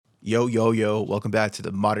Yo, yo, yo. Welcome back to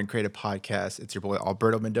the Modern Creative Podcast. It's your boy,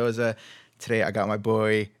 Alberto Mendoza. Today, I got my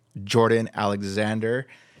boy, Jordan Alexander,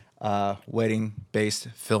 wedding-based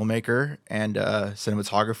filmmaker and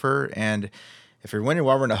cinematographer. And if you're wondering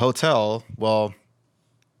why we're in a hotel, well,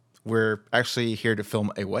 we're actually here to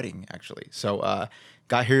film a wedding, actually. So,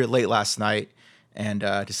 got here late last night and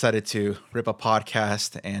decided to rip a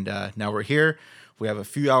podcast. And now we're here. We have a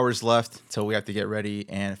few hours left until we have to get ready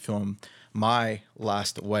and film my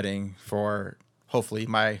last wedding for hopefully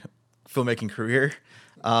my filmmaking career.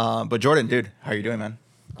 But Jordan, dude, how are you doing, man?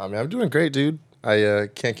 I'm doing great, dude. I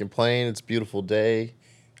can't complain. It's a beautiful day.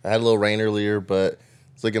 I had a little rain earlier, but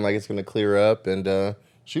it's looking like it's going to clear up. And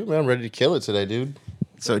shoot, man, I'm ready to kill it today, dude.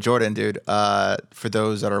 So Jordan, dude, for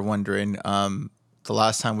those that are wondering, the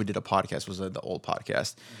last time we did a podcast was the old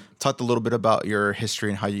podcast. Talked a little bit about your history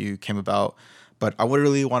and how you came about, but I would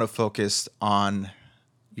really want to focus on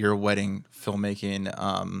your wedding filmmaking,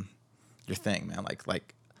 your thing, man.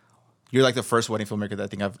 Like you're like the first wedding filmmaker that I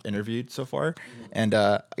think I've interviewed so far, and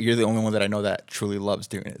you're the only one that I know that truly loves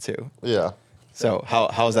doing it too. Yeah. So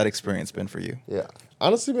how's that experience been for you? Yeah.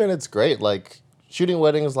 Honestly, man, it's great. Like, shooting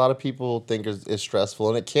weddings, a lot of people think is stressful,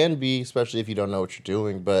 and it can be, especially if you don't know what you're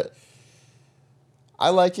doing. But I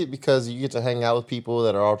like it because you get to hang out with people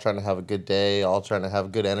that are all trying to have a good day, all trying to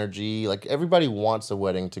have good energy. Like, everybody wants a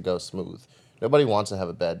wedding to go smooth. Nobody wants to have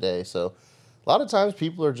a bad day. So a lot of times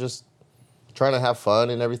people are just trying to have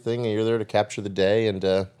fun and everything, and you're there to capture the day. And,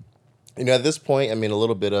 at this point, I mean, a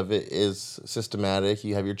little bit of it is systematic.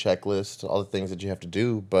 You have your checklist, all the things that you have to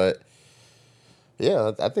do. But,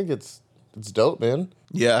 yeah, I think it's dope, man.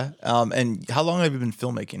 Yeah. And how long have you been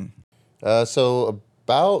filmmaking? So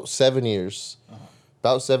about 7 years.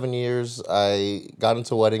 About 7 years. I got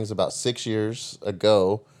into weddings about 6 years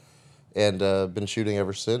ago, and been shooting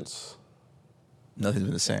ever since. Nothing's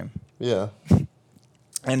been the same. Yeah.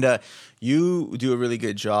 And you do a really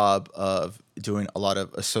good job of doing a lot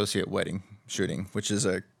of associate wedding shooting, which is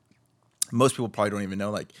most people probably don't even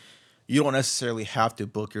know. Like, you don't necessarily have to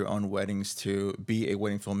book your own weddings to be a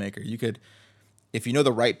wedding filmmaker. You could, if you know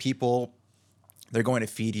the right people, they're going to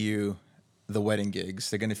feed you the wedding gigs.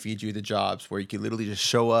 They're going to feed you the jobs where you could literally just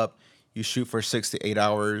show up, you shoot for 6 to 8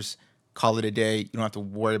 hours, call it a day. You don't have to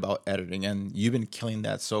worry about editing. And you've been killing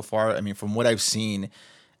that so far. I mean, from what I've seen,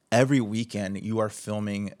 every weekend you are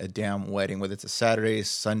filming a damn wedding, whether it's a Saturday,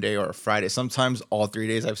 Sunday, or a Friday. Sometimes all 3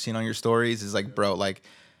 days I've seen on your stories is like, bro, like,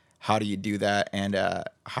 how do you do that? And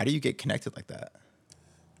how do you get connected like that?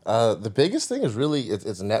 The biggest thing is really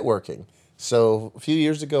it's networking. So a few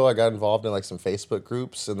years ago, I got involved in like some Facebook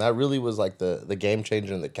groups, and that really was like the game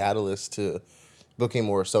changer and the catalyst to booking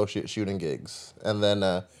more associate shooting gigs. And then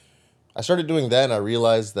I started doing that, and I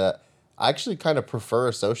realized that I actually kind of prefer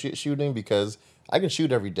associate shooting because I can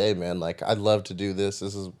shoot every day, man. Like, I'd love to do this.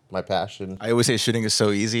 This is my passion. I always say shooting is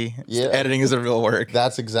so easy. Yeah. Editing is the real work.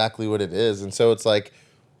 That's exactly what it is. And so it's like,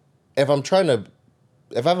 if I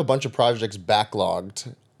have a bunch of projects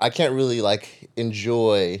backlogged, I can't really like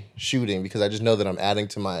enjoy shooting because I just know that I'm adding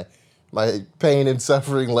to my pain and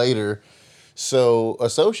suffering later. So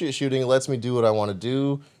associate shooting lets me do what I want to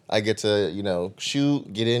do. I get to,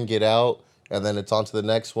 shoot, get in, get out, and then it's on to the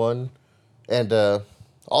next one. And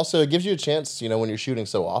also it gives you a chance, when you're shooting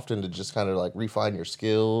so often to just kind of like refine your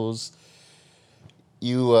skills.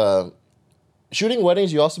 Shooting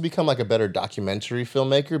weddings, you also become like a better documentary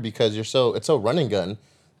filmmaker because it's so run and gun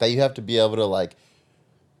that you have to be able to like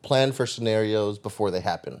plan for scenarios before they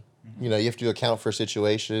happen. Mm-hmm. You have to account for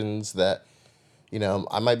situations that,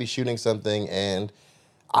 I might be shooting something and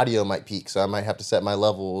audio might peak. So I might have to set my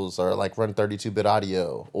levels or like run 32-bit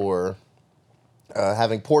audio or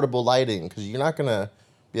having portable lighting because you're not going to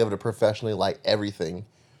be able to professionally light everything.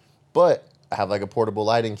 But I have like a portable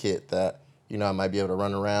lighting kit that, I might be able to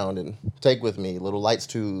run around and take with me, little lights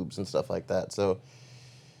tubes and stuff like that. So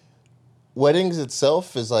weddings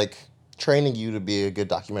itself is like training you to be a good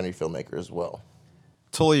documentary filmmaker as well.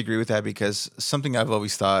 Totally agree with that because something I've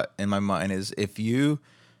always thought in my mind is if you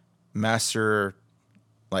master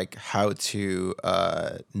like how to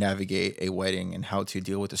navigate a wedding and how to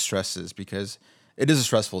deal with the stresses, because it is a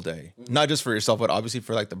stressful day, not just for yourself, but obviously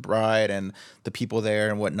for like the bride and the people there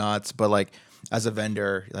and whatnot. But like as a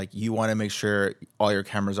vendor, like you want to make sure all your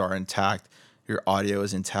cameras are intact, your audio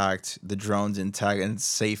is intact, the drone's intact and it's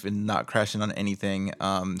safe and not crashing on anything.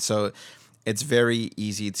 So it's very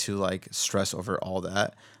easy to like stress over all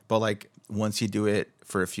that. But like once you do it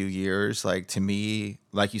for a few years, like to me,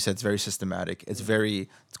 like you said, it's very systematic. It's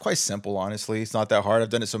quite simple, honestly. It's not that hard. I've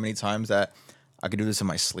done it so many times that I could do this in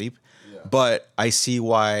my sleep. Yeah. But I see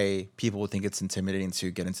why people would think it's intimidating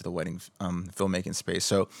to get into the wedding filmmaking space.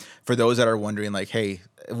 So for those that are wondering, like, hey,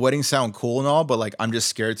 weddings sound cool and all, but like I'm just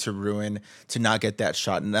scared to not get that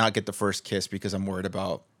shot and not get the first kiss because I'm worried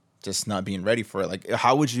about just not being ready for it. Like,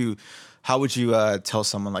 how would you tell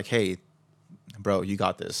someone like, hey, bro, you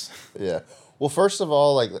got this? Yeah. Well, first of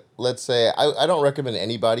all, like, let's say I don't recommend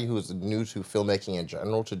anybody who is new to filmmaking in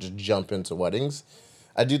general to just jump into weddings.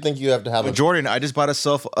 I do think you have to have a Jordan, I just bought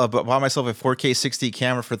myself a 4K 60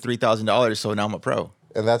 camera for $3,000, so now I'm a pro.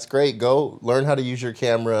 And that's great. Go learn how to use your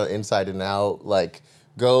camera inside and out. Like,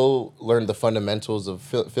 go learn the fundamentals of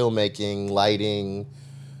filmmaking, lighting,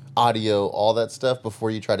 audio, all that stuff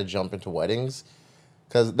before you try to jump into weddings.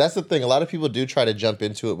 Because that's the thing. A lot of people do try to jump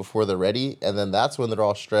into it before they're ready. And then that's when they're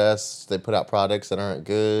all stressed. They put out products that aren't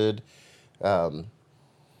good. I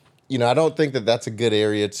don't think that that's a good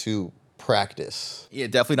area to practice. Yeah,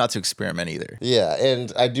 definitely not to experiment either. Yeah,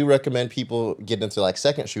 and I do recommend people get into like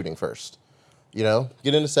second shooting first. Get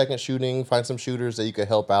into second shooting, find some shooters that you could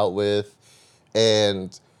help out with,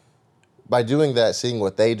 and by doing that, seeing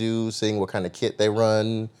what they do, seeing what kind of kit they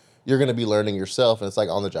run, you're going to be learning yourself, and it's like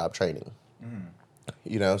on the job training.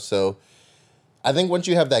 So I think once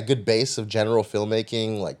you have that good base of general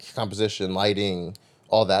filmmaking, like composition, lighting,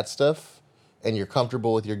 all that stuff, and you're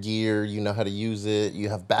comfortable with your gear, you know how to use it, you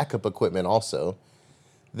have backup equipment also,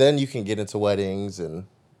 then you can get into weddings and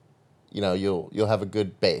you'll have a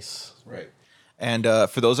good base. Right. And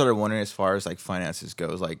for those that are wondering, as far as like finances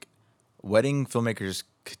goes, like wedding filmmakers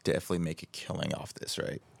could definitely make a killing off this,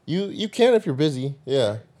 right? You can if you're busy,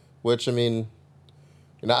 yeah. Which I mean,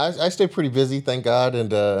 I stay pretty busy, thank God,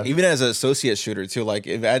 and even as an associate shooter too. Like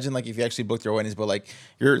imagine like if you actually booked your weddings, but like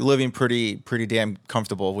you're living pretty damn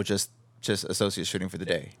comfortable with just associate shooting for the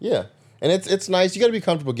day. Yeah. And it's nice. You got to be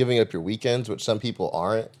comfortable giving up your weekends, which some people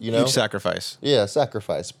aren't, Huge sacrifice. Yeah,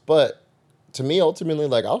 sacrifice. But to me, ultimately,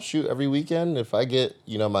 like, I'll shoot every weekend if I get,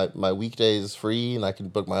 my weekdays free and I can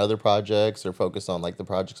book my other projects or focus on, like, the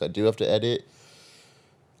projects I do have to edit.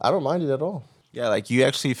 I don't mind it at all. Yeah, like, you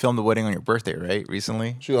actually filmed the wedding on your birthday, right,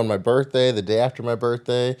 recently? Shoot on my birthday, the day after my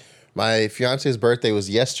birthday. My fiance's birthday was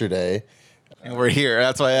yesterday. And we're here.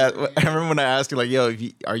 That's why I remember when I asked you, like, yo,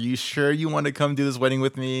 are you sure you want to come do this wedding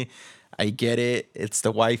with me? I get it. It's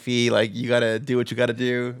the wifey. Like, you got to do what you got to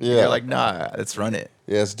do. Yeah. You're like, nah, let's run it.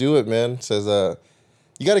 Yeah, let's do it, man. Says,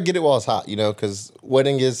 you got to get it while it's hot, because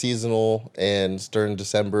wedding is seasonal and during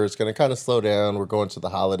December, it's going to kind of slow down. We're going to the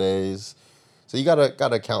holidays. So you got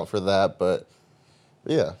to account for that. But,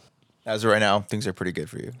 yeah. As of right now, things are pretty good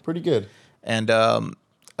for you. Pretty good. And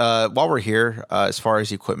while we're here, as far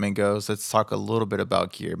as equipment goes, let's talk a little bit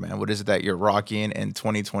about gear, man. What is it that you're rocking in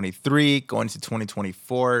 2023, going to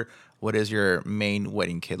 2024? What is your main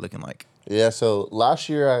wedding kit looking like? Yeah, so last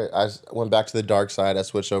year I went back to the dark side. I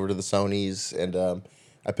switched over to the Sonys, and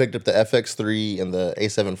I picked up the FX3 and the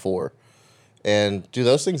A7 IV. And, dude,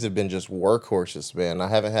 those things have been just workhorses, man. I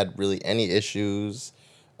haven't had really any issues,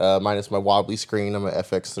 minus my wobbly screen. I'm an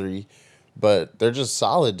FX3. But they're just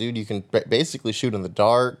solid, dude. You can basically shoot in the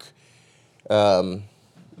dark. I'm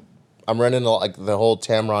running like the whole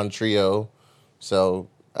Tamron trio. So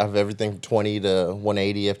I have everything from 20 to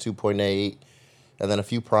 180, f2.8, and then a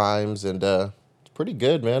few primes, and it's pretty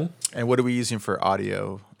good, man. And what are we using for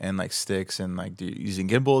audio and like sticks and like using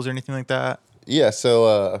gimbals or anything like that? Yeah,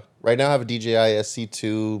 so right now I have a DJI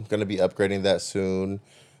SC2. Going to be upgrading that soon.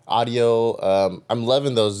 Audio, I'm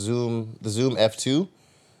loving the Zoom F2.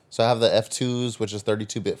 So I have the F2s, which is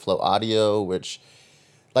 32-bit flow audio, which,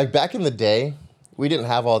 like, back in the day, we didn't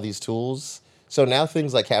have all these tools. So now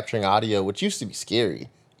things like capturing audio, which used to be scary,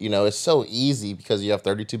 it's so easy because you have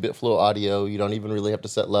 32-bit flow audio. You don't even really have to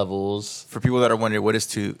set levels. For people that are wondering, what is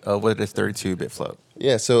 32-bit flow?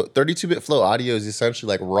 Yeah, so 32-bit flow audio is essentially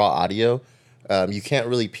like raw audio. You can't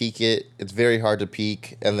really peak it. It's very hard to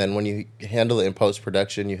peak. And then when you handle it in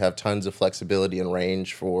post-production, you have tons of flexibility and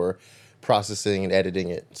range for processing and editing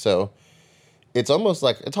it. So it's almost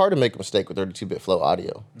like it's hard to make a mistake with 32-bit flow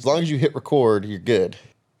audio. As long as you hit record, you're good.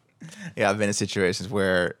 Yeah, I've been in situations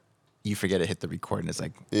where you forget to hit the record and it's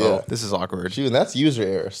like, oh, this is awkward. Shoot, and that's user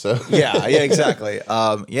error. So yeah, exactly.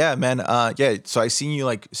 Yeah, man. Yeah, so I seen you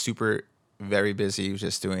like super very busy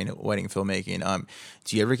just doing wedding filmmaking.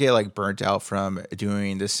 Do you ever get like burnt out from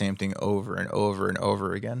doing the same thing over and over and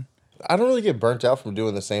over again? I don't really get burnt out from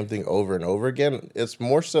doing the same thing over and over again. It's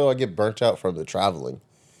more so I get burnt out from the traveling.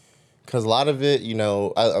 Because a lot of it,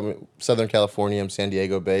 I'm Southern California, I'm San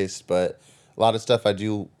Diego based, but a lot of stuff I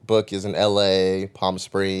do book is in LA, Palm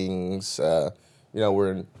Springs.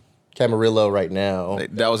 We're in Camarillo right now.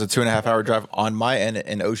 That was a 2.5 hour drive on my end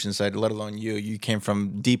in Oceanside, let alone you. You came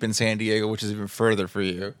from deep in San Diego, which is even further for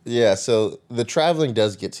you. Yeah, so the traveling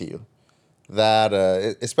does get to you. That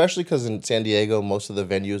especially because in San Diego, most of the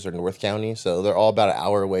venues are North County, so they're all about an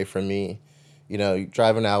hour away from me. You know, you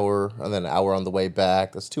drive an hour and then an hour on the way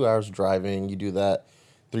back. That's 2 hours of driving. You do that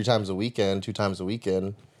 3 times a weekend, 2 times a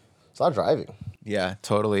weekend. It's a lot of driving. Yeah,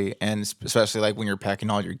 totally. And especially like when you're packing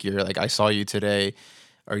all your gear. Like I saw you today,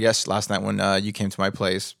 or yes, last night when you came to my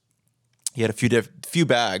place. You had a few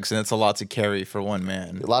bags, and it's a lot to carry for one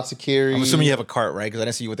man. Lots of carry. I'm assuming you have a cart, right? Because I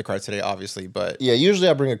didn't see you with the cart today, obviously. But Yeah, usually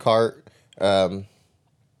I bring a cart. But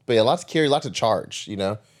yeah, lots of carry, lots of charge, you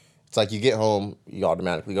know? It's like you get home, you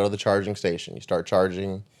automatically go to the charging station. You start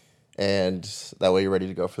charging, and that way you're ready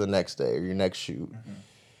to go for the next day or your next shoot.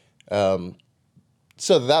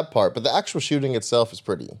 So that part, but the actual shooting itself is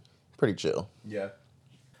pretty chill. yeah,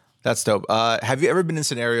 that's dope. Have you ever been in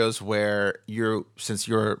scenarios where since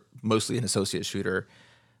you're mostly an associate shooter,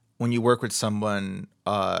 when you work with someone,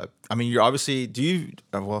 I mean, you're obviously,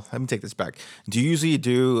 well, let me take this back. Do you usually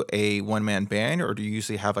do a one-man band, or do you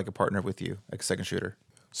usually have like a partner with you, like a second shooter?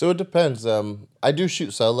 So it depends. I do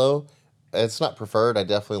shoot solo. It's not preferred. I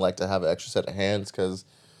definitely like to have an extra set of hands because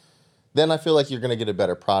then I feel like you're going to get a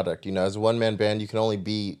better product. You know, as a one-man band, you can only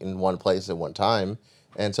be in one place at one time.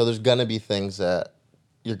 And so there's going to be things that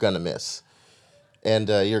you're going to miss. And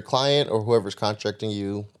your client or whoever's contracting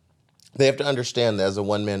you, they have to understand that as a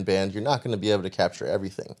one-man band, you're not going to be able to capture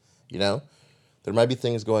everything, you know? There might be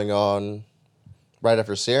things going on right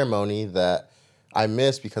after ceremony that I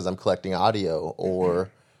miss because I'm collecting audio or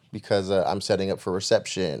because I'm setting up for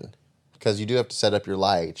reception. Because you do have to set up your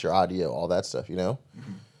lights, your audio, all that stuff, you know?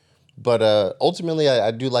 Mm-hmm. But ultimately,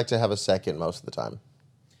 I do like to have a second most of the time.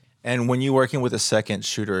 And when you're working with a second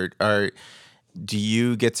shooter, do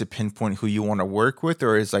you get to pinpoint who you want to work with,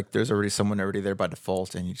 or is like there's already someone already there by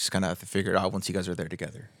default, and you just kind of have to figure it out once you guys are there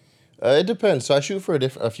together? It depends. So I shoot for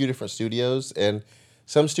a few different studios, and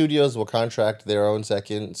some studios will contract their own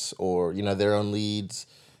seconds or their own leads,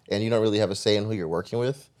 and you don't really have a say in who you're working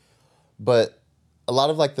with. But a lot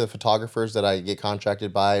of like the photographers that I get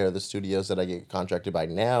contracted by or the studios that I get contracted by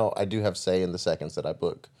now, I do have say in the seconds that I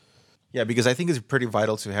book. Yeah, because I think it's pretty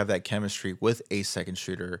vital to have that chemistry with a second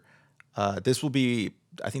shooter. This will be,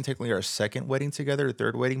 I think, technically our second wedding together, or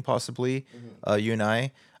third wedding possibly, you and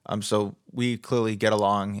I. So we clearly get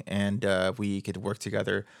along and we could work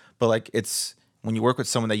together. But like it's when you work with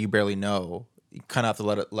someone that you barely know, you kind of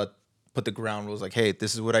have to put the ground rules like, hey,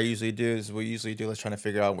 this is what I usually do. This is what we usually do. Let's try to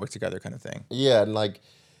figure out and work together kind of thing. Yeah, and like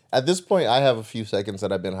at this point, I have a few seconds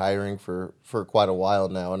that I've been hiring for quite a while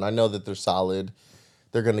now, and I know that they're solid.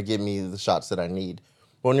 They're going to give me the shots that I need.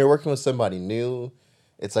 But when you're working with somebody new,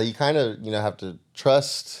 it's like you kind of, have to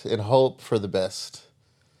trust and hope for the best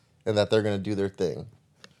and that they're going to do their thing.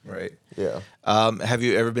 Right. Yeah. Have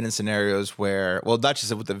you ever been in scenarios where, well, not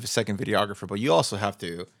just with the second videographer, but you also have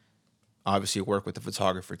to obviously work with the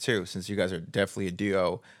photographer too, since you guys are definitely a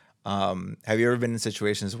duo. Have you ever been in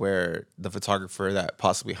situations where the photographer that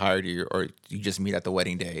possibly hired you or you just meet at the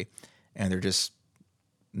wedding day and they're just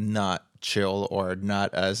not chill or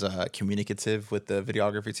not as communicative with the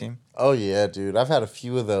videography team? Oh, yeah, dude. I've had a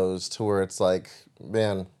few of those to where it's like,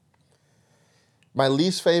 man, my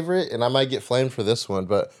least favorite, and I might get flamed for this one,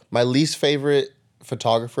 but my least favorite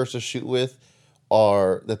photographers to shoot with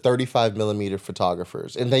are the 35 millimeter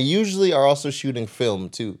photographers. And they usually are also shooting film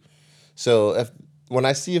too. So when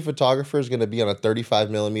I see a photographer is going to be on a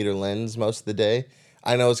 35 millimeter lens most of the day,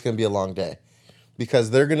 I know it's going to be a long day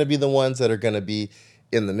because they're going to be the ones that are going to be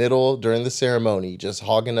in the middle during the ceremony, just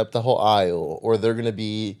hogging up the whole aisle, or they're going to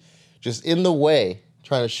be just in the way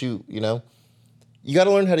trying to shoot, You got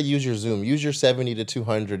to learn how to use your zoom. Use your 70 to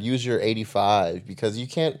 200. Use your 85 because you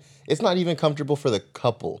can't, it's not even comfortable for the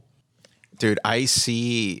couple. Dude, I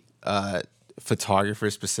see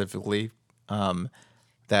photographers specifically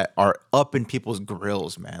that are up in people's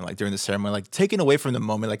grills, man, like during the ceremony, like taken away from the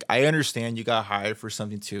moment. Like I understand you got hired for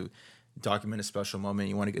something to document a special moment.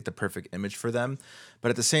 You want to get the perfect image for them. But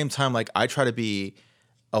at the same time, like I try to be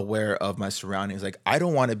aware of my surroundings. Like I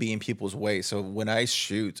don't want to be in people's way. So when I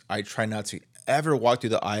shoot, I try not to ever walk through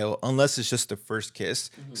the aisle unless it's just the first kiss.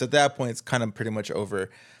 So at that point, it's kind of pretty much over.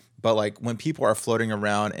 But like when people are floating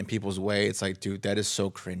around in people's way, it's like, dude, that is so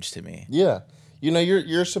cringe to me. Yeah.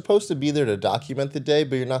 You're supposed to be there to document the day,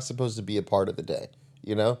 but you're not supposed to be a part of the day,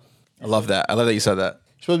 I love that. I love that you said that.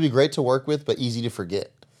 You're supposed to be great to work with, but easy to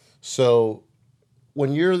forget. So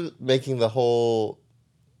when you're making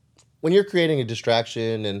when you're creating a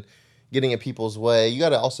distraction and, getting in people's way. You got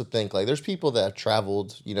to also think like there's people that have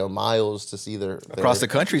traveled, miles to see Across the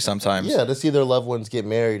country sometimes. yeah, to see their loved ones get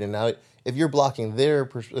married, and now if you're blocking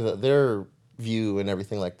their view and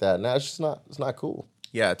everything like that, now it's not cool.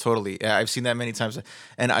 Yeah, totally. Yeah, I've seen that many times,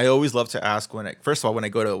 and I always love to ask first of all, when I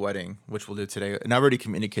go to a wedding, which we'll do today, and I've already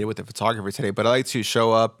communicated with the photographer today, but I like to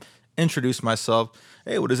show up, introduce myself.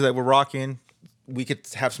 Hey, what is it that we're rocking? We could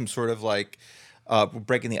have some sort of like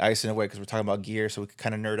breaking the ice in a way because we're talking about gear, so we could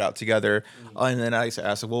kind of nerd out together. And then I used to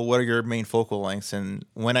ask, well, what are your main focal lengths? And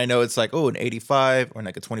when I know it's like, an 85 or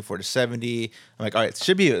like a 24-70, I'm like, all right, it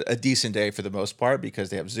should be a decent day for the most part because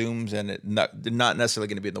they have zooms and they're not necessarily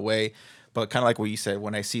going to be in the way. But kind of like what you said,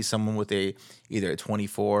 when I see someone with either a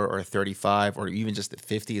 24 or a 35 or even just a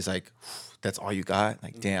 50, it's like, that's all you got?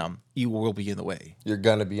 Like, damn, you will be in the way. You're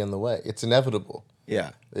going to be in the way. It's inevitable.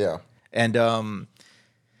 Yeah. Yeah. And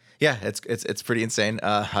yeah, it's pretty insane.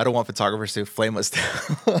 I don't want photographers to flame us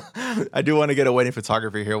down. I do want to get a wedding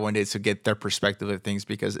photographer here one day to get their perspective of things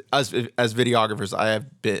because as videographers,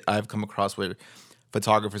 I've come across where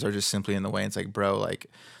photographers are just simply in the way. It's like, bro, like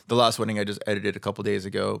the last wedding I just edited a couple days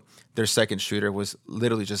ago, their second shooter was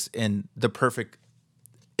literally just in the perfect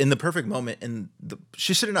moment, and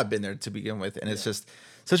she should have not been there to begin with, and it's just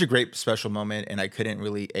such a great special moment, and I couldn't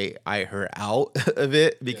really eye her out of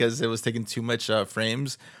it because it was taking too much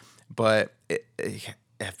frames, but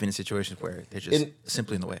I've been in situations where they're just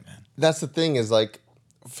simply in the way, man. That's the thing is like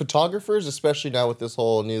photographers, especially now with this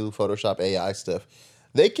whole new Photoshop AI stuff,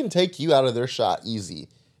 they can take you out of their shot easy.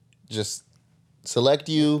 Just select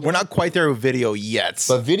you. We're not quite there with video yet.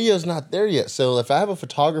 But video's not there yet. So if I have a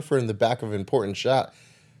photographer in the back of an important shot,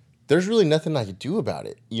 there's really nothing I could do about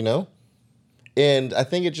it, And I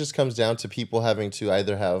think it just comes down to people having to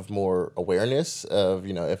either have more awareness of,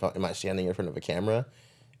 am I standing in front of a camera?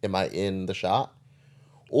 Am I in the shot?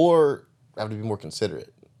 Or I have to be more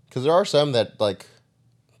considerate. Because there are some that, like,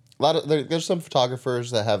 there's some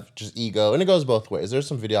photographers that have just ego, and it goes both ways. There's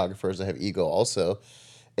some videographers that have ego also,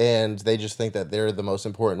 and they just think that they're the most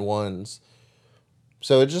important ones.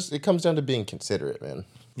 So it comes down to being considerate, man.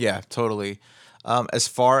 Yeah, totally. As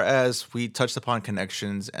far as we touched upon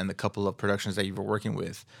connections and the couple of productions that you were working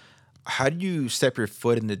with, how do you step your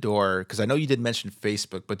foot in the door? Because I know you did mention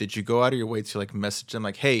Facebook, but did you go out of your way to like message them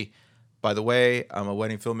like, hey, by the way, I'm a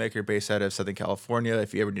wedding filmmaker based out of Southern California.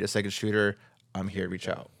 If you ever need a second shooter, I'm here. Reach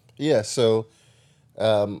out. Yeah, so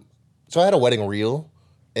I had a wedding reel,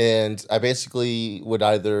 and I basically would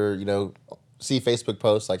either, see Facebook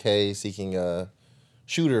posts like, hey, seeking a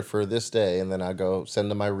shooter for this day, and then I go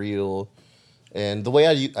send them my reel. And the way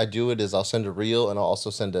I do it is I'll send a reel, and I'll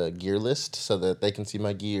also send a gear list so that they can see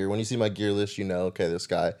my gear. When you see my gear list, okay, this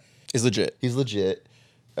guy is legit. He's legit.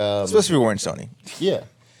 Especially if you're wearing Sony. Yeah.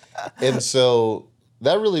 And so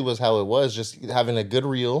that really was how it was, just having a good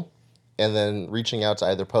reel and then reaching out to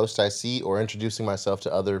either posts I see or introducing myself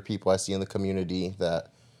to other people I see in the community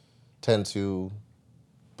that tend to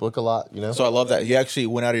book a lot, So I love that. You actually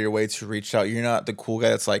went out of your way to reach out. You're not the cool guy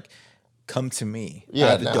that's like, come to me. Yeah, I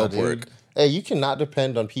have the dope work. Hey, you cannot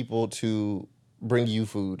depend on people to bring you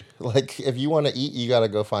food. Like, if you want to eat, you got to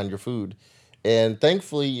go find your food. And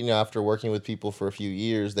thankfully, after working with people for a few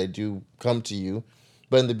years, they do come to you.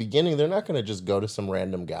 But in the beginning, they're not going to just go to some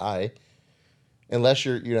random guy unless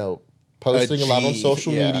you're, posting a lot on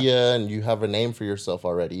social media and you have a name for yourself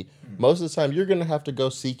already. Most of the time, you're going to have to go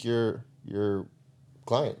seek your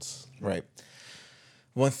clients. Right.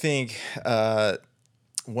 One thing,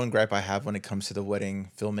 one gripe I have when it comes to the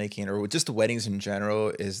wedding filmmaking or just the weddings in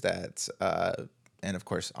general is that, and of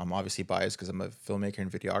course, I'm obviously biased because I'm a filmmaker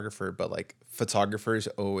and videographer, but like photographers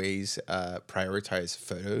always prioritize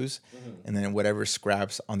photos, and then whatever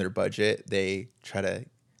scraps on their budget, they try to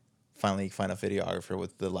finally find a videographer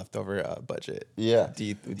with the leftover budget. Yeah.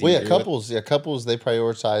 Couples they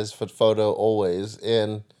prioritize photo always,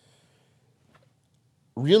 and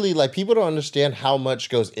really, like, people don't understand how much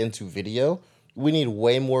goes into video. We need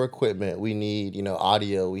way more equipment. We need,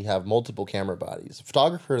 audio. We have multiple camera bodies. A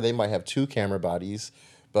photographer, they might have 2 camera bodies,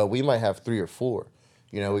 but we might have 3 or 4.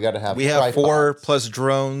 We got to have. We have 4 plus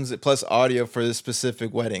drones plus audio for this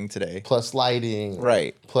specific wedding today. Plus lighting.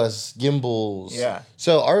 Right. Plus gimbals. Yeah.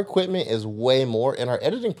 So our equipment is way more, and our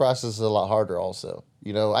editing process is a lot harder also.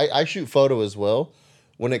 I shoot photo as well.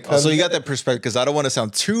 When it comes, so you got that perspective, because I don't want to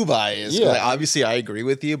sound too biased. Yeah. Like, obviously, I agree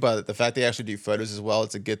with you, but the fact they actually do photos as well,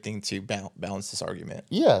 it's a good thing to balance this argument.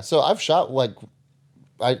 Yeah. So I've shot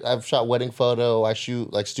I've shot wedding photo. I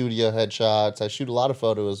shoot like studio headshots. I shoot a lot of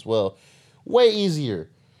photo as well. Way easier.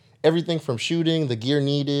 Everything from shooting, the gear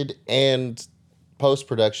needed, and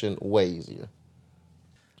post-production, way easier.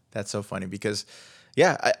 That's so funny because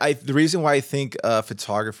Yeah, I the reason why I think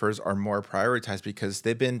photographers are more prioritized because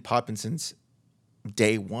they've been popping since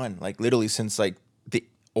day one, like literally since like the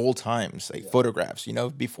old times, like photographs,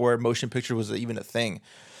 before motion picture was even a thing.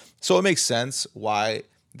 So it makes sense why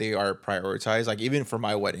they are prioritized. Like even for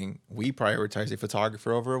my wedding, we prioritize a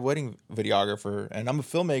photographer over a wedding videographer, and I'm a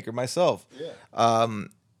filmmaker myself.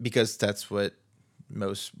 Because that's what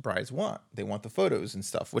most brides want. They want the photos and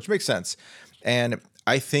stuff, which makes sense. And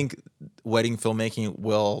I think wedding filmmaking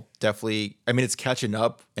will definitely, I mean, it's catching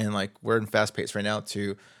up and like we're in fast pace right now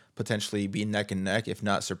to potentially be neck and neck, if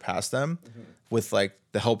not surpass them with like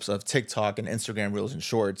the helps of TikTok and Instagram reels and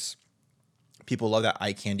shorts. People love that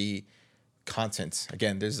eye candy content.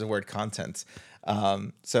 Again, there's the word content.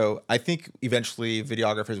 So I think eventually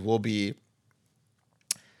videographers will be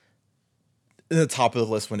in the top of the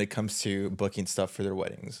list when it comes to booking stuff for their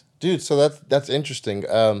weddings. Dude, so that's interesting.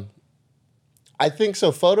 I think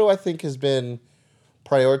so. Photo, I think, has been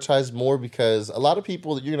prioritized more because a lot of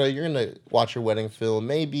people, you're gonna watch your wedding film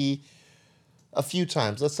maybe a few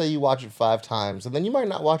times. Let's say you watch it 5 times, and then you might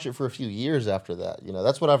not watch it for a few years after that.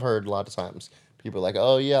 That's what I've heard a lot of times. People are like,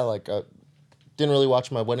 "Oh yeah, like didn't really watch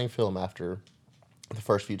my wedding film after the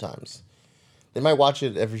first few times." They might watch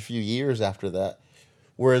it every few years after that.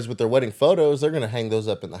 Whereas with their wedding photos, they're gonna hang those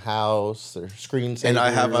up in the house, their screensavers. And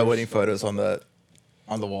I have my wedding photos on the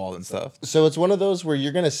wall and stuff. So it's one of those where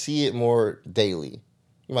you're gonna see it more daily.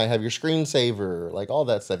 You might have your screensaver, like all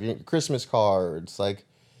that stuff, your Christmas cards, like.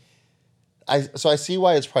 So I see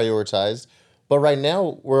why it's prioritized, but right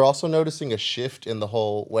now we're also noticing a shift in the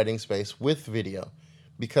whole wedding space with video,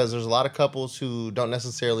 because there's a lot of couples who don't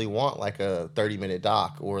necessarily want like a 30-minute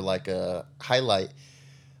doc or like a highlight.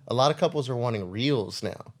 A lot of couples are wanting reels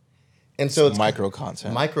now, and so it's micro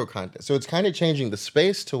content. So it's kind of changing the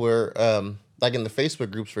space to where, like in the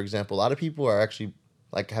Facebook groups, for example, a lot of people are actually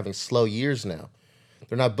like having slow years now.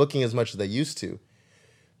 They're not booking as much as they used to,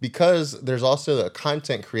 because there's also a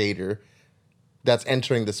content creator that's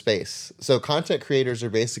entering the space. So content creators are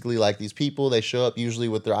basically like these people. They show up usually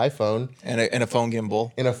with their iPhone and a phone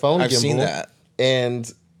gimbal. I've seen that.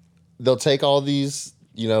 And they'll take all these,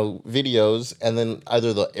 videos, and then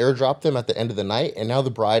either they'll airdrop them at the end of the night, and now the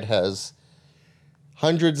bride has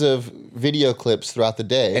hundreds of video clips throughout the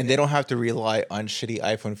day. And they don't have to rely on shitty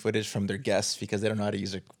iPhone footage from their guests because they don't know how to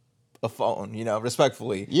use a phone,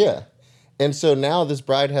 respectfully. Yeah. And so now this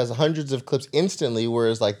bride has hundreds of clips instantly,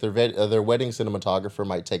 whereas like their wedding cinematographer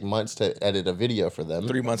might take months to edit a video for them.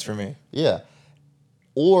 3 months for me. Yeah.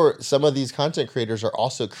 Or some of these content creators are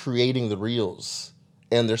also creating the reels,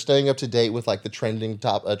 and they're staying up to date with like the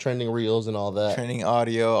trending reels and all that. Trending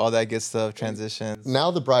audio, all that good stuff, transitions. Now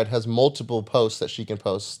the bride has multiple posts that she can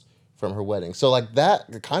post from her wedding. So like that,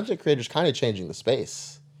 the content creator's kind of changing the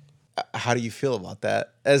space. How do you feel about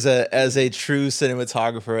that as a true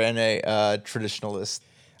cinematographer and a traditionalist?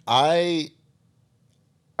 I'm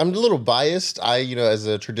a little biased. As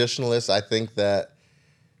a traditionalist, I think that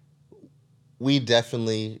we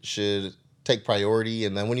definitely should take priority.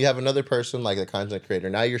 And then when you have another person like a content creator,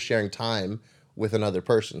 now you're sharing time with another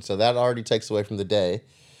person. So that already takes away from the day.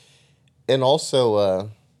 And also,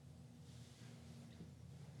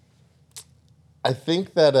 I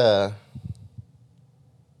think that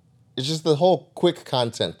it's just the whole quick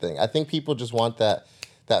content thing. I think people just want that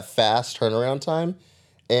fast turnaround time,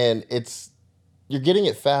 and you're getting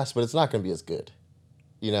it fast, but it's not going to be as good,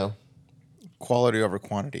 Quality over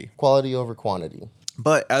quantity. Quality over quantity.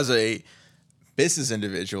 But as a business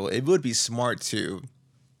individual, it would be smart to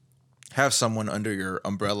have someone under your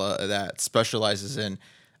umbrella that specializes in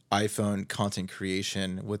iPhone content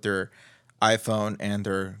creation with their iPhone and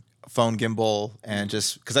their phone gimbal, and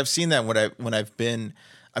just because I've seen that when I've been.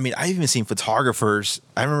 I mean, I've even seen photographers.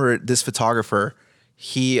 I remember this photographer.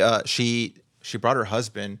 She brought her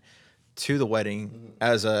husband to the wedding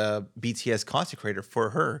as a BTS content creator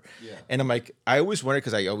for her. Yeah. And I'm like, I always wonder,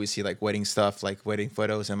 because I always see like wedding stuff, like wedding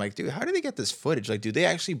photos. And I'm like, dude, how do they get this footage? Like, do they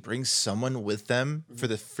actually bring someone with them for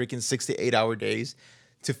the freaking 6 to 8 hour days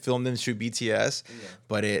to film them through BTS? Yeah.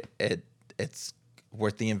 But it's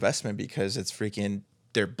worth the investment because it's freaking.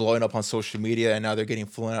 They're blowing up on social media, and now they're getting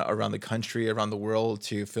flown out around the country, around the world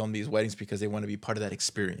to film these weddings because they want to be part of that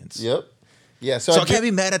experience. Yep. Yeah. So I can't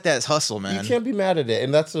be mad at that hustle, man. You can't be mad at it,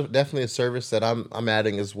 and that's definitely a service that I'm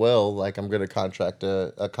adding as well. Like I'm going to contract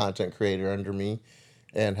a content creator under me,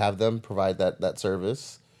 and have them provide that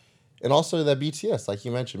service, and also that BTS, like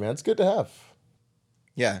you mentioned, man, it's good to have.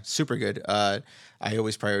 Yeah, super good. I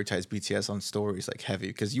always prioritize BTS on stories like heavy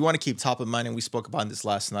because you want to keep top of mind, and we spoke about this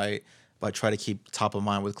last night. But try to keep top of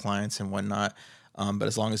mind with clients and whatnot. But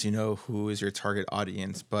as long as you know who is your target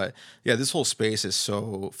audience. But yeah, this whole space is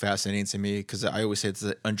so fascinating to me because I always say it's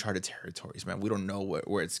the uncharted territories, man. We don't know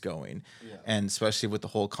where it's going. Yeah. And especially with the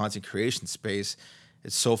whole content creation space,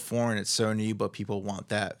 it's so foreign, it's so new, but people want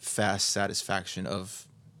that fast satisfaction of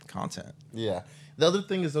content. Yeah. The other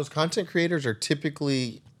thing is those content creators are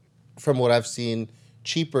typically, from what I've seen,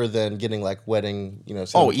 cheaper than getting like wedding,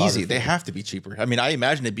 Oh, easy. They have to be cheaper. I mean, I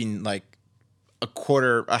imagine it being like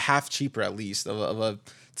a half cheaper at least of a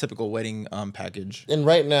typical wedding package. And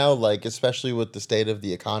right now, like, especially with the state of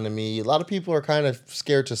the economy, a lot of people are kind of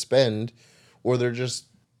scared to spend, or they're just...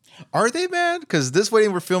 Are they, man? Because this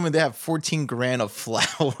wedding we're filming, they have 14 grand of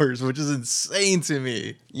flowers, which is insane to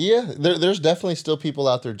me. Yeah, there's definitely still people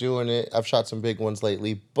out there doing it. I've shot some big ones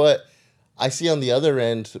lately, but I see on the other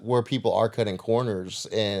end where people are cutting corners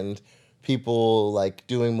and people like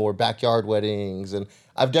doing more backyard weddings. And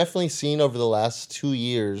I've definitely seen over the last 2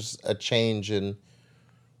 years a change in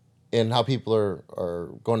how people are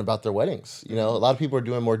going about their weddings. A lot of people are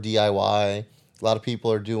doing more DIY. A lot of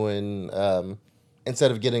people are doing...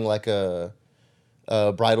 instead of getting like a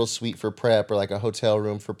bridal suite for prep or like a hotel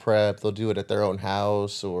room for prep, they'll do it at their own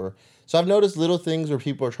house. So I've noticed little things where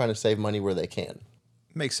people are trying to save money where they can.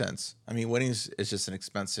 Makes sense. I mean, weddings is just an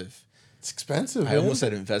expensive. It's expensive. I almost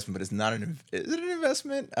said investment, but it's not an. Is it an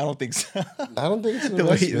investment? I don't think so. I don't think it's an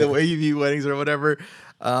investment. The way you view weddings or whatever.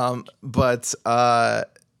 But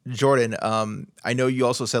Jordan, I know you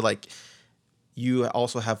also said like you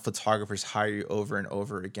also have photographers hire you over and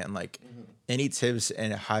over again. Like, any tips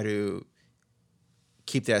on how to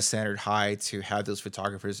keep that standard high to have those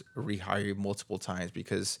photographers rehire you multiple times?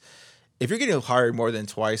 Because if you're getting hired more than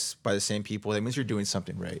twice by the same people, that means you're doing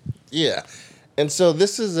something right. Yeah. And so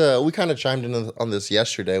this is we kind of chimed in on this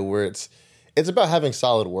yesterday, where it's about having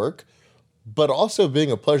solid work, but also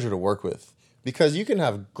being a pleasure to work with. Because you can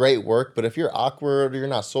have great work, but if you're awkward or you're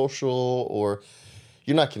not social or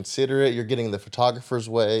you're not considerate, you're getting the photographer's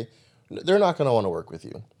way, they're not going to want to work with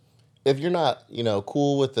you. If you're not,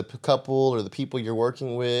 cool with the couple or the people you're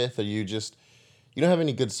working with, or you don't have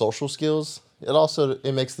any good social skills,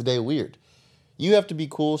 it makes the day weird. You have to be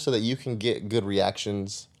cool so that you can get good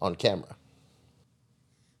reactions on camera.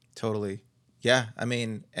 Totally. Yeah. I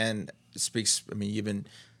mean, you've been,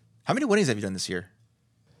 how many weddings have you done this year?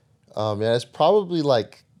 Yeah, it's probably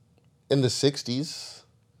like in the 60s. Jeez.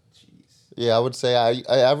 Yeah, I would say I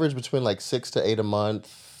average between like 6 to 8 a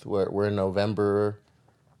month. We're in November.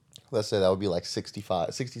 Let's say that would be like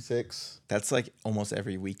 65, 66. That's like almost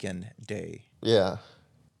every weekend day. Yeah.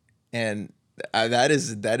 And that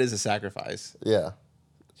is a sacrifice. Yeah.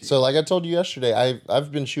 Jeez. So like I told you yesterday,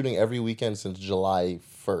 I've been shooting every weekend since July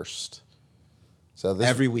 1st. So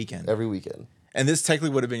every weekend. Every weekend. And this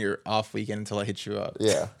technically would have been your off weekend until I hit you up.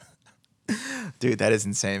 Yeah. Dude, that is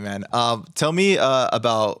insane, man. Tell me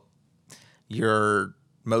about your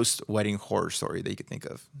most wedding horror story that you could think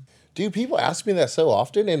of. Dude, people ask me that so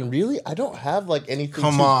often, and really, I don't have like anything.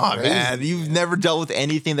 Come on, crazy. Man. You've never dealt with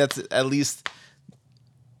anything that's at least.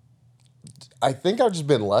 I think I've just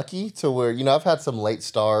been lucky to where, I've had some late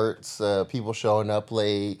starts, people showing up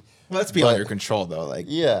late. Well, that's beyond your control, though. Like,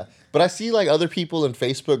 yeah. But I see like other people in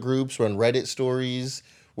Facebook groups or in Reddit stories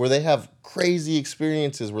where they have crazy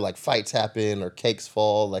experiences where like fights happen or cakes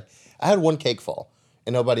fall. Like, I had one cake fall,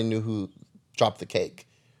 and nobody knew who dropped the cake.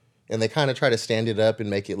 And they kind of try to stand it up and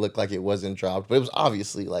make it look like it wasn't dropped. But it was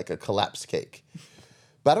obviously like a collapsed cake.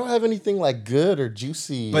 But I don't have anything like good or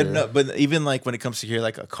juicy. But even like when it comes to here,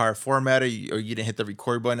 like a car format or you didn't hit the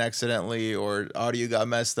record button accidentally or audio got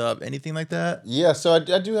messed up, anything like that? Yeah, so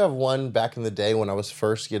I do have one back in the day when I was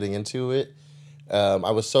first getting into it.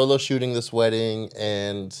 I was solo shooting this wedding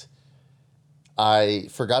and I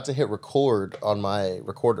forgot to hit record on my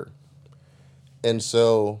recorder. And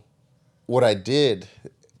so what I did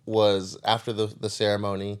was after the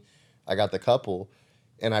ceremony, I got the couple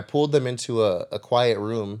and I pulled them into a quiet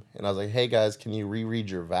room and I was like, hey guys, can you reread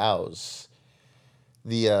your vows?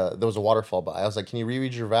 There was a waterfall by. I was like, can you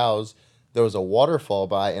reread your vows? There was a waterfall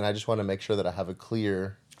by and I just want to make sure that I have a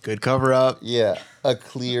clear... Good cover up. Yeah, a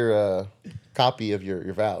clear copy of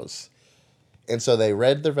your vows. And so they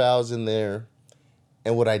read their vows in there.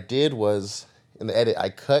 And what I did was, in the edit, I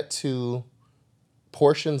cut to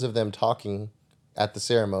portions of them talking at the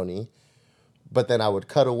ceremony, but then I would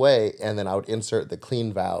cut away and then I would insert the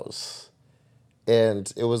clean vows. And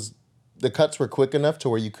the cuts were quick enough to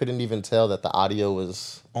where you couldn't even tell that the audio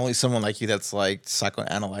was... Only someone like you that's like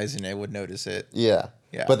psychoanalyzing it would notice it. Yeah.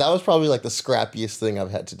 Yeah. But that was probably like the scrappiest thing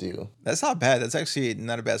I've had to do. That's not bad. That's actually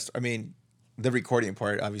not a bad... I mean, the recording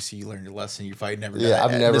part, obviously you learned your lesson. You probably never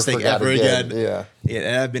I've never mistake forgot ever again. Yeah.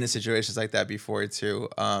 And I've been in situations like that before too.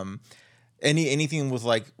 anything with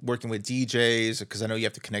like working with DJs, because I know you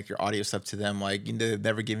have to connect your audio stuff to them. Like, they've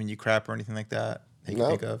never given you crap or anything like that you can No,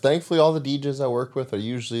 think of. thankfully, all the DJs I work with are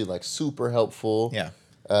usually like super helpful. Yeah.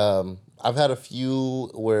 I've had a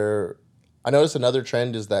few where I noticed another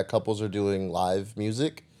trend is that couples are doing live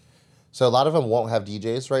music. So a lot of them won't have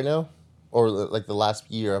DJs right now. Or like the last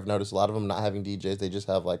year, I've noticed a lot of them not having DJs. They just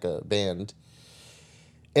have like a band.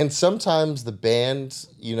 And sometimes the band,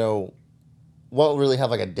 won't really have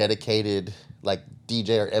like a dedicated like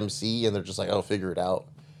DJ or MC, and they're just like, oh, figure it out.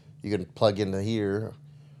 You can plug into here.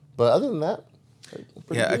 But other than that,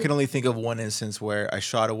 Yeah, good. I can only think of one instance where I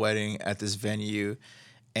shot a wedding at this venue,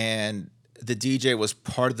 and the DJ was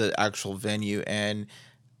part of the actual venue. And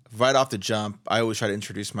right off the jump, I always try to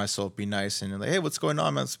introduce myself, be nice, and like, hey, what's going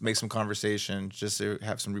on? Let's make some conversation, just to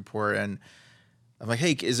have some rapport. And I'm like,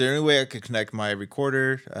 hey, is there any way I could connect my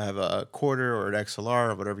recorder? I have a quarter or an XLR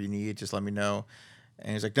or whatever you need. Just let me know.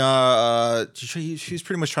 And he's like, nah. She's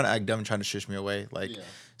pretty much trying to act dumb and trying to shush me away. Like, Yeah.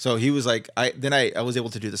 so he was like, I was able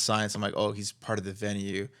to do the science. I'm like, oh, he's part of the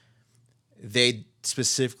venue. They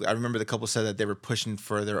specifically, I remember the couple said that they were pushing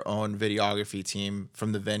for their own videography team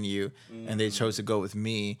from the venue, and they chose to go with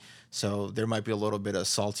me. So there might be a little bit of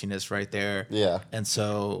saltiness right there. Yeah. And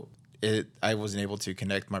so I wasn't able to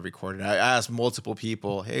connect my recorder. I asked multiple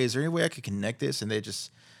people, hey, is there any way I could connect this? And they just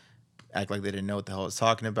act like they didn't know what the hell I was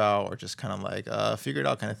talking about, or just kind of like, figure it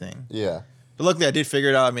out kind of thing. Yeah. But luckily I did figure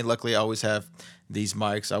it out. I mean, luckily I always have these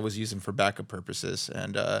mics. I always use them for backup purposes.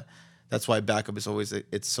 And that's why backup is always,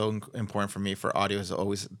 it's so important for me for audio, is to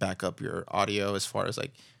always back up your audio, as far as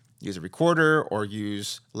like use a recorder or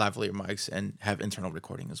use lavalier mics and have internal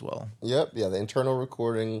recording as well. Yep. Yeah. The internal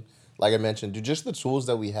recording, like I mentioned, just the tools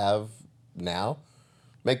that we have now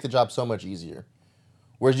make the job so much easier.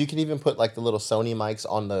 Whereas you can even put like the little Sony mics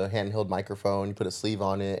on the handheld microphone, you put a sleeve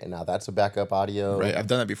on it, and now that's a backup audio. Right. I've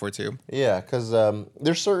done that before too. Yeah, because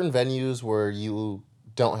there's certain venues where you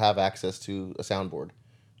don't have access to a soundboard.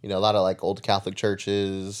 A lot of like old Catholic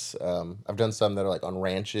churches. I've done some that are like on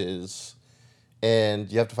ranches,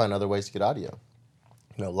 and you have to find other ways to get audio.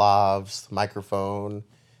 Lavs, microphone.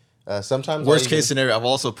 Sometimes Worst case scenario, I've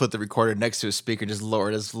also put the recorder next to a speaker, just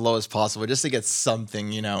lower it as low as possible, just to get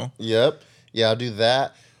something, Yep. Yeah, I'll do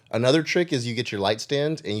that. Another trick is you get your light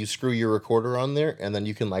stand and you screw your recorder on there, and then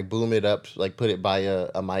you can like boom it up, like put it by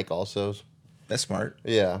a mic also. That's smart.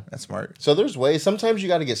 Yeah. That's smart. So there's ways. Sometimes you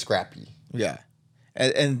got to get scrappy. Yeah.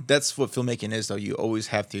 And that's what filmmaking is, though. You always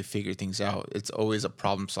have to figure things out. It's always a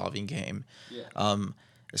problem-solving game. Yeah.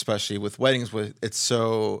 Especially with weddings, it's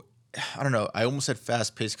so, I don't know, I almost said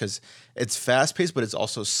fast-paced, because it's fast-paced, but it's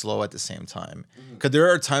also slow at the same time. Because there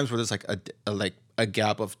are times where there's like a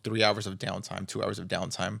gap of 3 hours of downtime, 2 hours of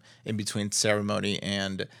downtime in between ceremony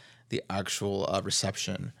and the actual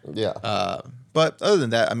reception. Yeah. But other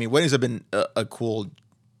than that, I mean, weddings have been a cool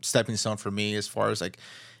stepping stone for me, as far as like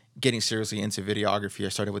getting seriously into videography. I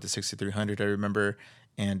started with the 6300, I remember,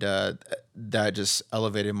 and that just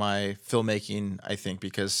elevated my filmmaking, I think,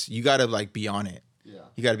 because you got to like be on it. Yeah.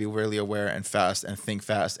 You got to be really aware and fast and think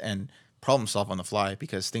fast and problem solve on the fly,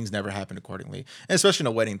 because things never happen accordingly. And especially in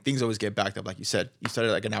a wedding, things always get backed up. Like you said, you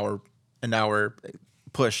started like an hour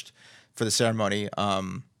pushed for the ceremony.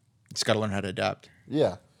 Just got to learn how to adapt.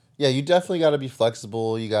 Yeah. Yeah, you definitely got to be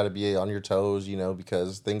flexible. You got to be on your toes,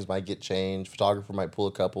 because things might get changed. Photographer might pull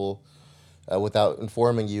a couple without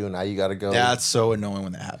informing you, and now you got to go. That's so annoying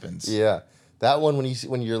when that happens. Yeah. That one,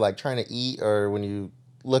 when you're like trying to eat, or when you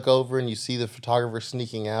look over and you see the photographer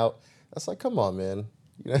sneaking out, that's like, come on, man.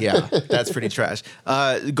 Yeah, that's pretty trash.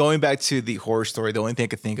 Going back to the horror story, the only thing I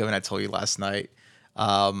could think of, and I told you last night,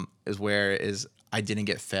 is I didn't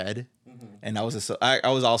get fed, and I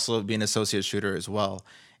was also being an associate shooter as well,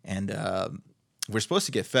 and we're supposed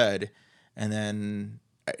to get fed, and then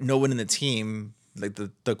no one in the team, like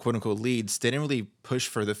the quote unquote leads, didn't really push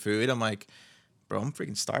for the food. I'm like, bro, I'm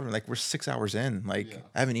freaking starving. Like, we're 6 hours in. Like, yeah.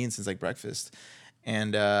 I haven't eaten since like breakfast,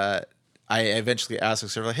 and I eventually asked the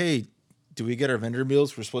server, like, hey, do we get our vendor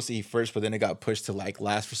meals? We're supposed to eat first, but then it got pushed to like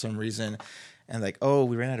last for some reason. And like, oh,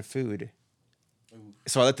 we ran out of food. Ooh.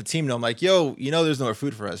 So I let the team know. I'm like, yo, there's no more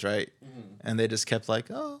food for us, right? Mm-hmm. And they just kept like,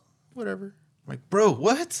 oh, whatever. I'm like, bro,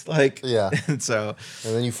 what? Like, yeah. And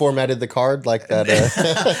then you formatted the card like that.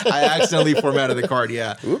 I accidentally formatted the card.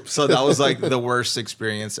 Yeah. Oops. So that was like the worst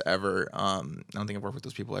experience ever. I don't think I've worked with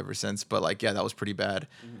those people ever since, but like, yeah, that was pretty bad.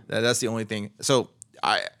 Mm-hmm. That's the only thing. So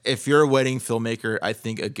if you're a wedding filmmaker, I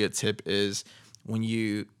think a good tip is, when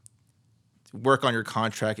you work on your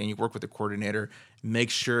contract and you work with the coordinator, make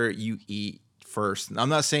sure you eat first. I'm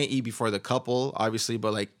not saying eat before the couple, obviously,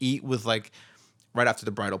 but like eat with like right after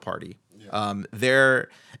the bridal party. Yeah. They're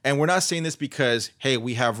and we're not saying this because hey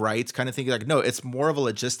we have rights kind of thing. Like no, it's more of a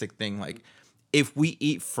logistic thing. Like if we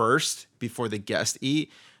eat first before the guests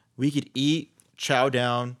eat, we could eat, chow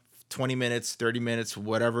down, 20 minutes, 30 minutes,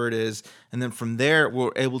 whatever it is. And then from there,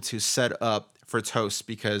 we're able to set up for toast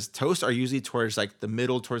because toasts are usually towards like the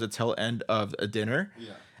middle, towards the tail end of a dinner.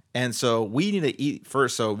 Yeah. And so we need to eat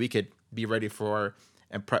first so we could be ready for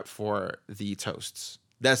and prep for the toasts.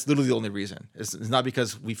 That's literally the only reason. It's not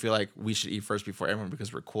because we feel like we should eat first before everyone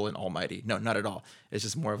because we're cool and almighty. No, not at all. It's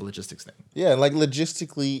just more of a logistics thing. Yeah, and like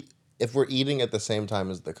logistically, if we're eating at the same time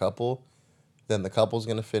as the couple, then the couple's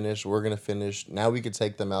gonna finish. We're gonna finish. Now we could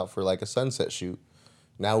take them out for like a sunset shoot.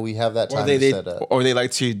 Now we have that time to set up. Or they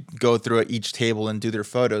like to go through each table and do their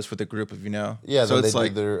photos with a group of Yeah, so it's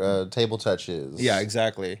like do their table touches. Yeah,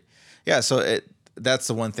 exactly. Yeah, so that's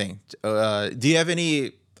the one thing. Do you have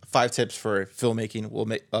any 5 tips for filmmaking?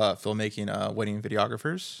 Wedding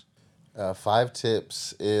videographers. 5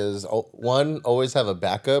 tips is one, always have a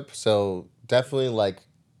backup. So definitely like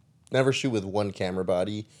never shoot with one camera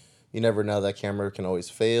body. You never know, that camera can always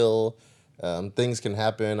fail. Things can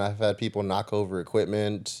happen. I've had people knock over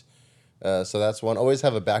equipment. So that's one. Always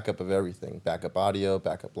have a backup of everything. Backup audio,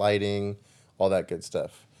 backup lighting, all that good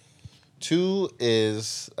stuff. 2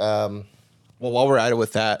 is... well, while we're at it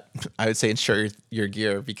with that, I would say insure your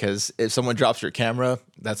gear because if someone drops your camera,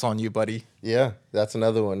 that's on you, buddy. Yeah, that's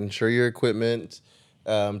another one. Insure your equipment.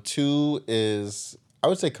 2 is... I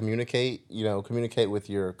would say communicate, communicate with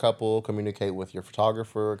your couple, communicate with your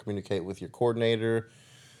photographer, communicate with your coordinator.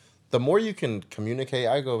 The more you can communicate,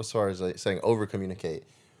 I go as far as like saying over communicate,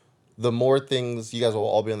 the more things you guys will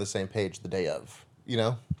all be on the same page the day of,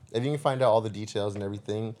 If you can find out all the details and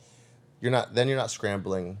everything, you're not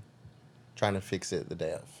scrambling trying to fix it the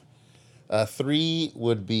day of. 3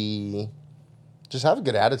 would be just have a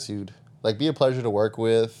good attitude. Like be a pleasure to work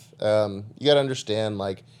with. You got to understand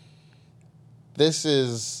like,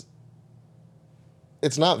 it's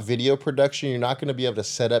not video production. You're not going to be able to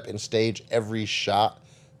set up and stage every shot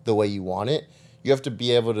the way you want it. You have to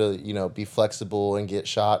be able to, be flexible and get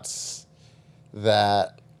shots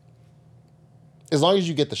that, as long as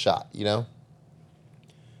you get the shot,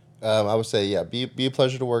 I would say, yeah, be a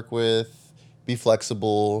pleasure to work with, be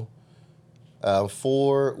flexible.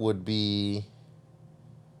 4 would be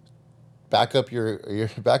back up your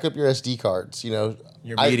SD cards,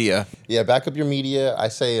 Your media. Back up your media. I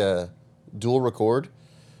say dual record.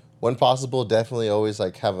 When possible, definitely always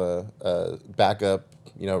like have a backup,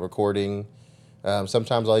 recording.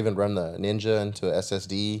 Sometimes I'll even run the Ninja into a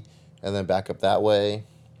SSD and then back up that way.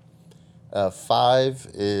 5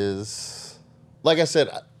 is, like I said,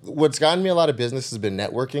 what's gotten me a lot of business has been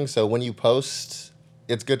networking. So when you post,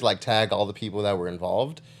 it's good to like tag all the people that were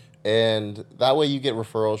involved. And that way you get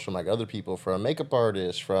referrals from like other people, from makeup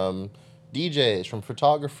artists, from DJs, from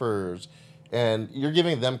photographers, and you're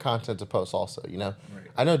giving them content to post also, Right.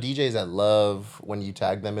 I know DJs that love when you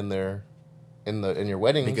tag them in your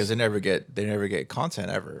weddings. Because they never get content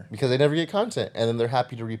ever. Because they never get content. And then they're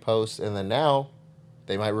happy to repost, and then now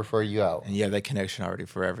they might refer you out. And you have that connection already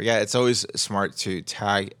forever. Yeah, it's always smart to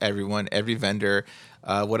tag everyone, every vendor.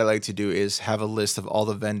 What I like to do is have a list of all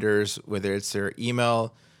the vendors, whether it's their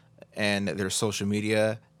email and their social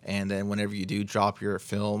media, and then whenever you do drop your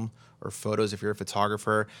film or photos, if you're a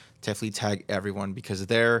photographer, definitely tag everyone because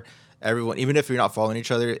everyone, even if you're not following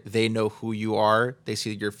each other, they know who you are. They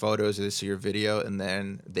see your photos or they see your video, and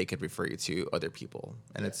then they could refer you to other people.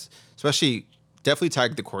 And it's especially definitely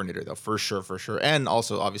tag the coordinator though, for sure, and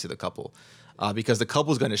also obviously the couple. Because the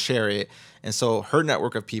couple's going to share it. And so her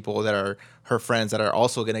network of people that are her friends that are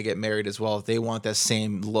also going to get married as well, if they want that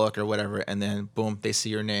same look or whatever, and then boom, they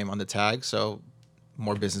see your name on the tag. So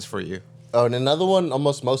more business for you. Oh, and another one,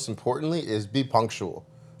 almost most importantly, is be punctual.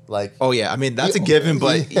 Like, oh, yeah. I mean, that's a given,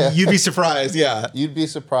 but you'd be surprised. Yeah. You'd be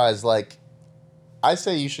surprised. Like, I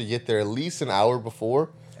say you should get there at least an hour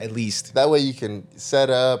before. At least. That way you can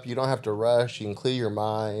set up. You don't have to rush. You can clear your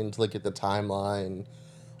mind, look at the timeline,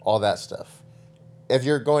 all that stuff. If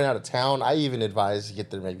you're going out of town, I even advise you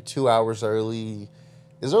get there maybe 2 hours early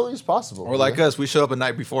as possible. Or like us, we show up a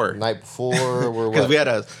night before. Because we had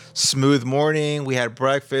a smooth morning, we had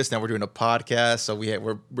breakfast, now we're doing a podcast, so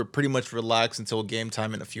we're pretty much relaxed until game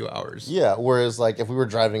time in a few hours. Yeah, whereas like if we were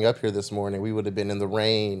driving up here this morning, we would have been in the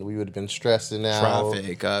rain, we would have been stressing out.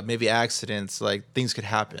 Traffic, maybe accidents, like things could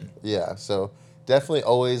happen. Yeah, so definitely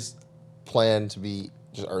always plan to be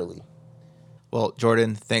just early. Well,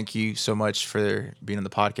 Jordan, thank you so much for being on the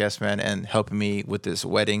podcast, man, and helping me with this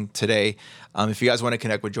wedding today. If you guys want to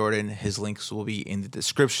connect with Jordan, his links will be in the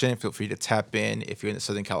description. Feel free to tap in. If you're in the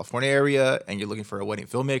Southern California area and you're looking for a wedding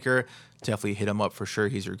filmmaker, definitely hit him up for sure.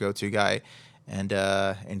 He's your go-to guy. And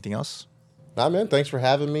anything else? Nah, man, thanks for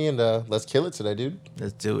having me, and let's kill it today, dude.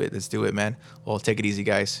 Let's do it. Let's do it, man. Well, take it easy,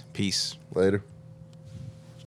 guys. Peace. Later.